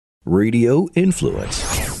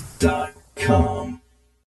radioinfluence.com.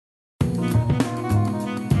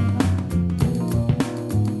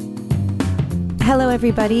 Hello,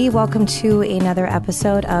 everybody. Welcome to another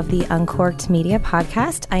episode of the Uncorked Media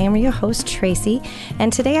Podcast. I am your host, Tracy,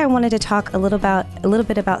 and today I wanted to talk a little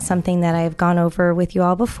bit about something that I've gone over with you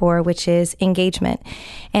all before, which is engagement.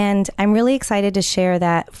 And I'm really excited to share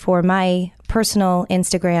that for my personal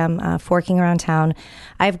Instagram, Forking Around Town,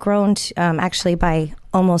 I've grown actually by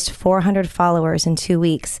almost 400 followers in 2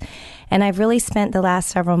 weeks. And I've really spent the last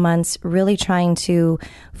several months really trying to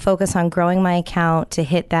focus on growing my account to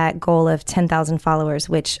hit that goal of 10,000 followers,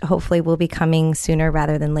 which hopefully will be coming sooner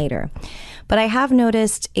rather than later. But I have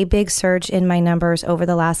noticed a big surge in my numbers over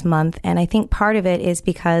the last month, and I think part of it is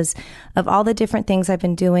because of all the different things I've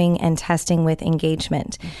been doing and testing with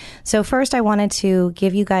engagement. So first, I wanted to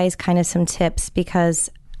give you guys kind of some tips, because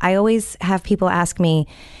I always have people ask me,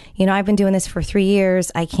 I've been doing this for 3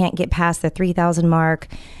 years. I can't get past the 3,000 mark.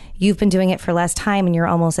 You've been doing it for less time and you're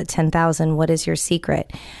almost at 10,000. What is your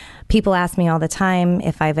secret? People ask me all the time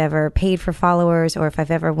if I've ever paid for followers or if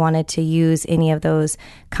I've ever wanted to use any of those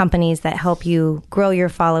companies that help you grow your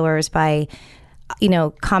followers by,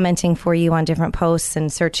 commenting for you on different posts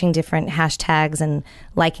and searching different hashtags and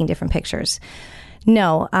liking different pictures.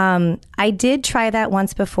 No, I did try that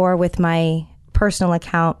once before with my personal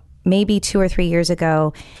account, maybe 2 or 3 years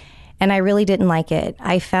ago. And I really didn't like it.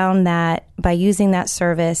 I found that by using that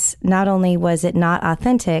service, not only was it not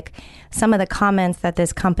authentic, some of the comments that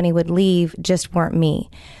this company would leave just weren't me.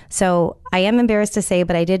 So I am embarrassed to say,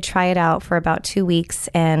 but I did try it out for about 2 weeks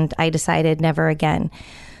and I decided never again.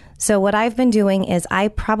 So what I've been doing is I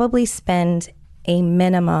probably spend a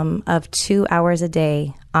minimum of 2 hours a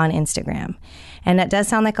day on Instagram. And that does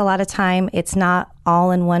sound like a lot of time. It's not all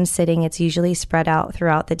in one sitting. It's usually spread out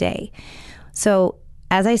throughout the day. So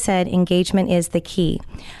as I said, engagement is the key.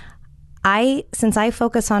 Since I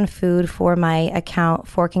focus on food for my account,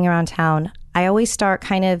 Forking Around Town, I always start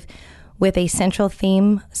kind of with a central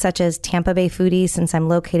theme, such as Tampa Bay foodies, since I'm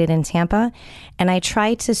located in Tampa. And I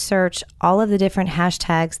try to search all of the different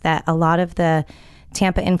hashtags that a lot of the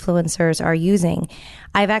Tampa influencers are using.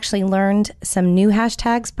 I've actually learned some new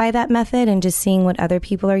hashtags by that method and just seeing what other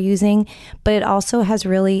people are using, but it also has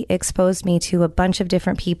really exposed me to a bunch of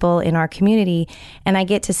different people in our community, and I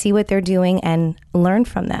get to see what they're doing and learn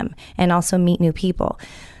from them and also meet new people.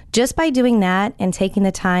 Just by doing that and taking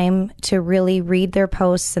the time to really read their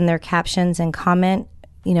posts and their captions and comment,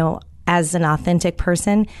 as an authentic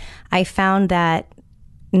person, I found that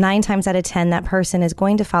 9 times out of 10, that person is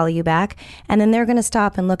going to follow you back, and then they're going to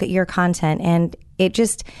stop and look at your content. And it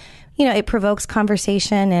just, it provokes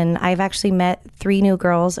conversation. And I've actually met 3 new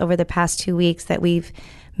girls over the past 2 weeks that we've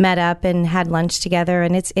met up and had lunch together.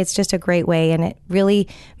 And it's just a great way. And it really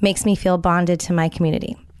makes me feel bonded to my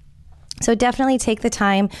community. So definitely take the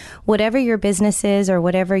time, whatever your business is or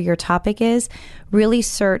whatever your topic is, really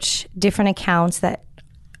search different accounts that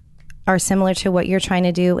are similar to what you're trying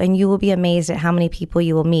to do, and you will be amazed at how many people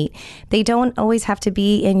you will meet. They don't always have to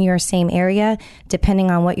be in your same area, depending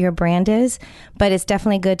on what your brand is, but it's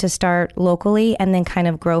definitely good to start locally and then kind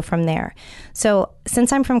of grow from there. So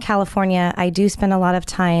since I'm from California, I do spend a lot of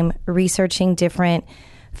time researching different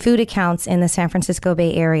food accounts in the San Francisco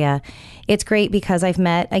Bay Area. It's great because I've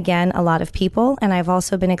met, again, a lot of people, and I've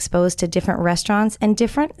also been exposed to different restaurants and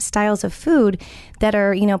different styles of food that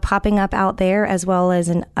are, popping up out there as well as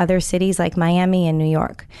in other cities like Miami and New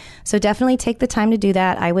York. So definitely take the time to do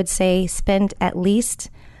that. I would say spend at least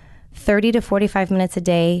 30 to 45 minutes a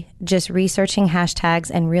day just researching hashtags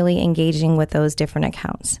and really engaging with those different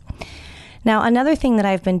accounts. Now, another thing that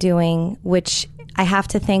I've been doing, which I have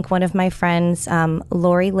to thank one of my friends,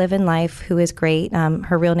 Lori Live in Life, who is great.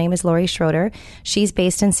 Her real name is Lori Schroeder. She's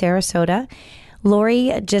based in Sarasota.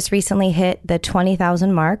 Lori just recently hit the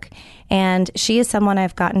 20,000 mark, and she is someone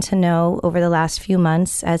I've gotten to know over the last few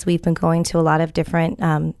months as we've been going to a lot of different,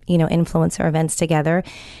 influencer events together.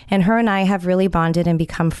 And her and I have really bonded and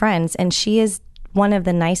become friends. And she is one of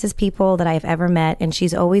the nicest people that I've ever met, and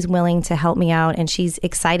she's always willing to help me out, and she's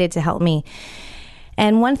excited to help me.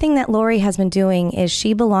 And one thing that Lori has been doing is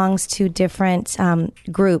she belongs to different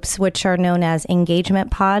groups, which are known as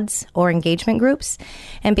engagement pods or engagement groups.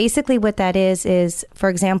 And basically what that is, for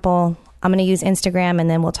example, I'm going to use Instagram and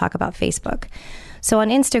then we'll talk about Facebook. So on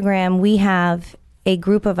Instagram, we have a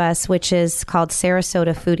group of us, which is called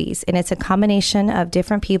Sarasota Foodies. And it's a combination of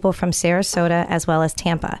different people from Sarasota as well as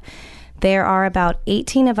Tampa. There are about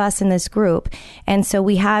 18 of us in this group. And so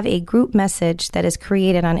we have a group message that is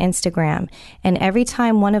created on Instagram. And every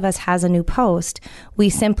time one of us has a new post,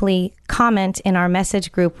 we simply comment in our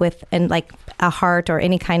message group with a heart or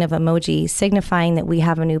any kind of emoji signifying that we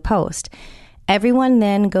have a new post. Everyone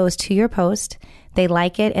then goes to your post, they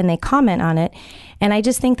like it, and they comment on it. And I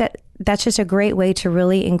just think that that's just a great way to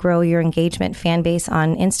really grow your engagement fan base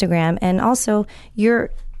on Instagram. And also you're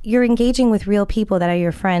engaging with real people that are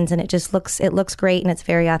your friends, and it looks great and it's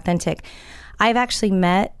very authentic. I've actually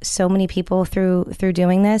met so many people through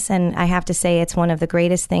doing this, and I have to say it's one of the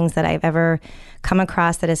greatest things that I've ever come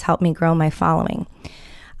across that has helped me grow my following.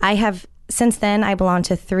 Since then, I belong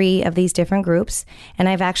to 3 of these different groups, and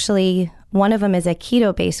one of them is a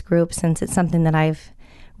keto-based group, since it's something that I've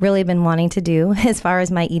really been wanting to do as far as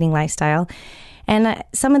my eating lifestyle. And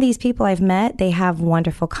some of these people I've met, they have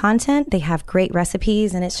wonderful content, they have great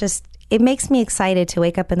recipes, and it makes me excited to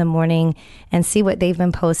wake up in the morning and see what they've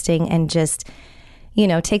been posting and just,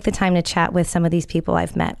 take the time to chat with some of these people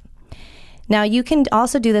I've met. Now, you can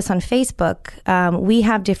also do this on Facebook. We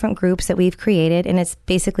have different groups that we've created, and it's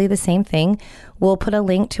basically the same thing. We'll put a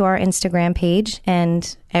link to our Instagram page,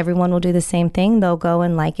 and everyone will do the same thing. They'll go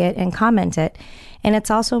and like it and comment it. And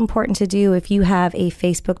it's also important to do if you have a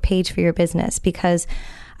Facebook page for your business, because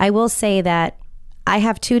I will say that I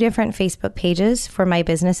have 2 different Facebook pages for my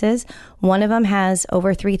businesses. One of them has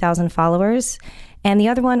over 3,000 followers, and the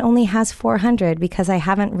other one only has 400 because I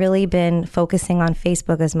haven't really been focusing on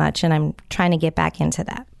Facebook as much, and I'm trying to get back into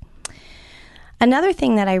that. Another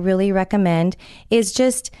thing that I really recommend is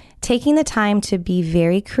just taking the time to be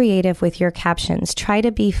very creative with your captions. Try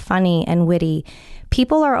to be funny and witty.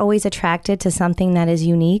 People are always attracted to something that is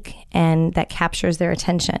unique and that captures their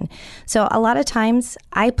attention. So a lot of times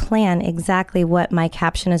I plan exactly what my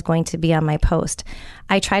caption is going to be on my post.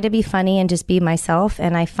 I try to be funny and just be myself,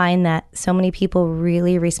 and I find that so many people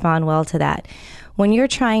really respond well to that. When you're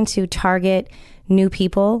trying to target new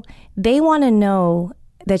people, they want to know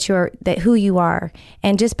that who you are.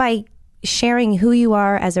 And just by sharing who you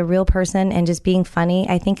are as a real person and just being funny,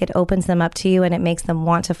 I think it opens them up to you, and it makes them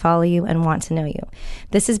want to follow you and want to know you.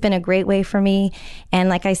 This has been a great way for me. And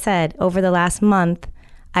like I said, over the last month,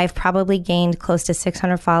 I've probably gained close to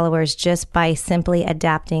 600 followers just by simply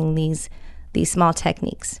adapting these small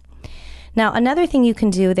techniques. Now, another thing you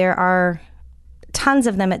can do, there are tons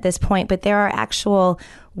of them at this point, but there are actual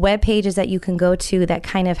web pages that you can go to that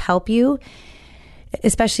kind of help you,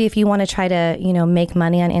 especially if you want to try to, make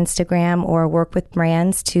money on Instagram or work with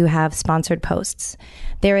brands to have sponsored posts.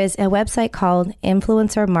 There is a website called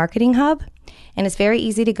Influencer Marketing Hub, and it's very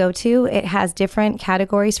easy to go to. It has different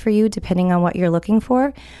categories for you depending on what you're looking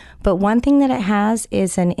for. But one thing that it has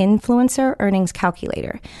is an influencer earnings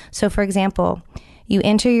calculator. So for example, you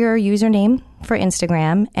enter your username for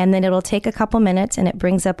Instagram, and then it'll take a couple minutes, and it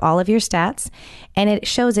brings up all of your stats, and it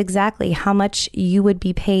shows exactly how much you would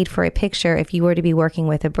be paid for a picture if you were to be working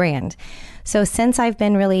with a brand. So since I've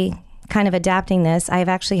been really kind of adapting this, I've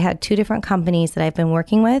actually had 2 different companies that I've been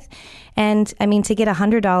working with. And I mean, to get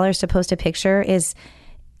 $100 to post a picture is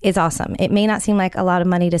awesome. It may not seem like a lot of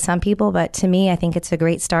money to some people, but to me, I think it's a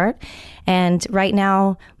great start. And right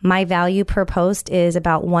now, my value per post is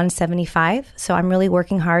about $175. So I'm really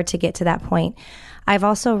working hard to get to that point. I've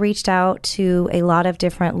also reached out to a lot of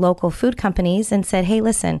different local food companies and said, hey,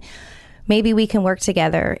 listen, maybe we can work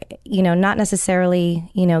together, not necessarily,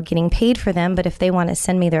 getting paid for them, but if they want to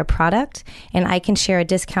send me their product and I can share a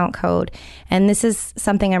discount code. And this is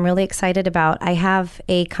something I'm really excited about. I have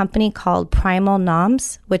a company called Primal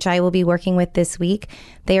Noms, which I will be working with this week.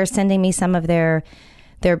 They are sending me some of their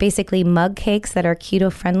basically mug cakes that are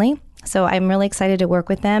keto friendly. So I'm really excited to work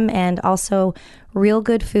with them. And also Real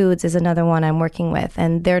Good Foods is another one I'm working with,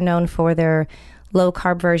 and they're known for their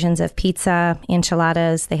low-carb versions of pizza,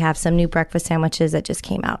 enchiladas. They have some new breakfast sandwiches that just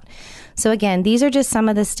came out. So again, these are just some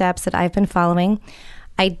of the steps that I've been following.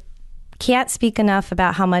 I can't speak enough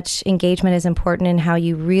about how much engagement is important and how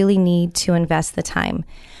you really need to invest the time.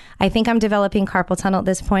 I think I'm developing carpal tunnel at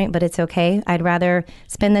this point, but it's okay. I'd rather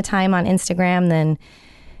spend the time on Instagram than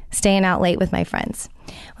staying out late with my friends.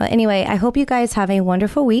 Well, anyway, I hope you guys have a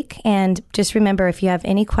wonderful week. And just remember, if you have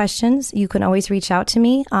any questions, you can always reach out to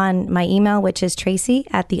me on my email, which is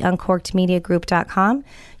tracy@theuncorkedmediagroup.com.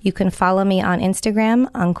 You can follow me on Instagram,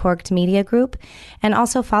 Uncorked Media Group, and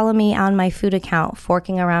also follow me on my food account,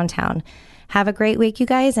 Forking Around Town. Have a great week, you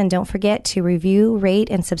guys, and don't forget to review, rate,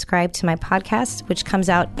 and subscribe to my podcast, which comes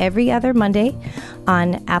out every other Monday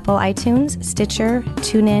on Apple iTunes, Stitcher,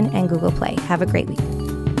 TuneIn, and Google Play. Have a great week.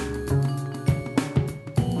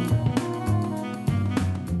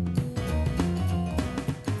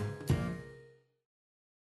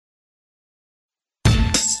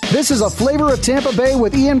 This is a Flavor of Tampa Bay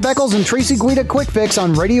with Ian Beckles and Tracy Guida Quick Fix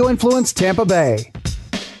on Radio Influence Tampa Bay.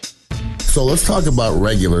 So let's talk about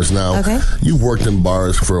regulars now. Okay. You've worked in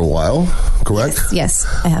bars for a while, correct? Yes,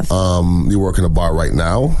 I have. You work in a bar right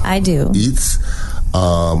now. I do. Eats.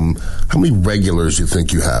 How many regulars do you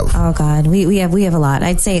think you have? Oh God, we have a lot.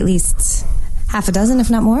 I'd say at least half a dozen, if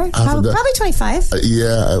not more. Probably 25.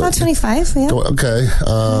 Yeah. About 25, yeah. Okay.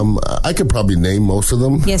 I could probably name most of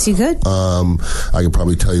them. Yes, you could. I could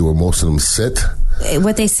probably tell you where most of them sit.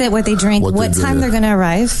 What they sit, what they drink, what time they're going to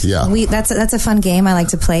arrive. Yeah. That's a fun game I like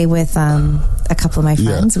to play with a couple of my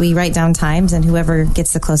friends. Yeah. We write down times, and whoever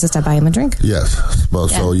gets the closest, I buy them a drink. Yes. Well,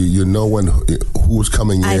 yeah. So you know who's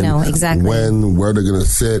coming in. I know, exactly. When, where they're going to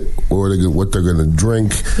sit, what they're going to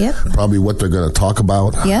drink. Yep. Probably what they're going to talk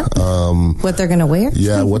about. Yep. What they're going to wear.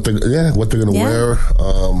 Yeah, what they're going to wear.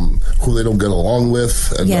 Who they don't get along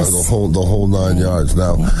with. And yes. the whole 9 yards.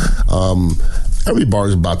 Now, every bar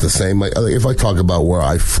is about the same. Like, if I talk about where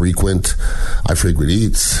I frequent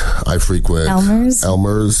Eats. I frequent Elmer's.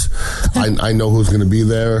 I know who's going to be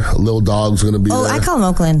there. Lil Dog's going to be there. I call him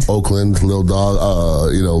Oakland. Lil Dog.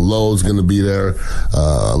 Lowe's going to be there.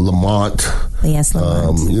 Lamont. Yes,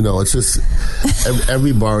 Lamont. It's just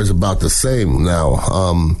every bar is about the same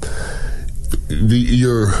now.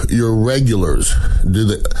 Your regulars,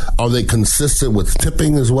 are they consistent with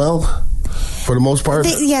tipping as well? For the most part?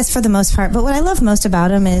 Yes, for the most part. But what I love most about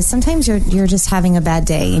them is sometimes you're just having a bad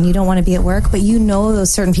day and you don't want to be at work, but you know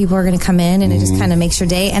those certain people are going to come in and it just kind of makes your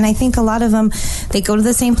day. And I think a lot of them, they go to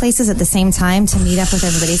the same places at the same time to meet up with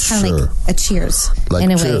everybody. It's kind of like a cheers,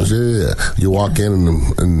 in a cheers, way. Yeah. You walk in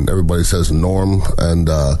and everybody says Norm. And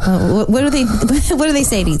what do they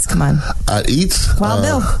say at Eats? Come on. At Eats? Wild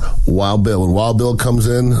Bill. Wild Bill. When Wild Bill comes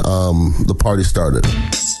in, the party started.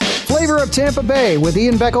 Flavor of Tampa Bay with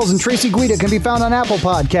Ian Beckles and Tracy Guida can be found on Apple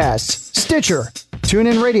Podcasts, Stitcher,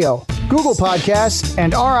 TuneIn Radio, Google Podcasts,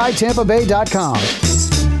 and RITampaBay.com.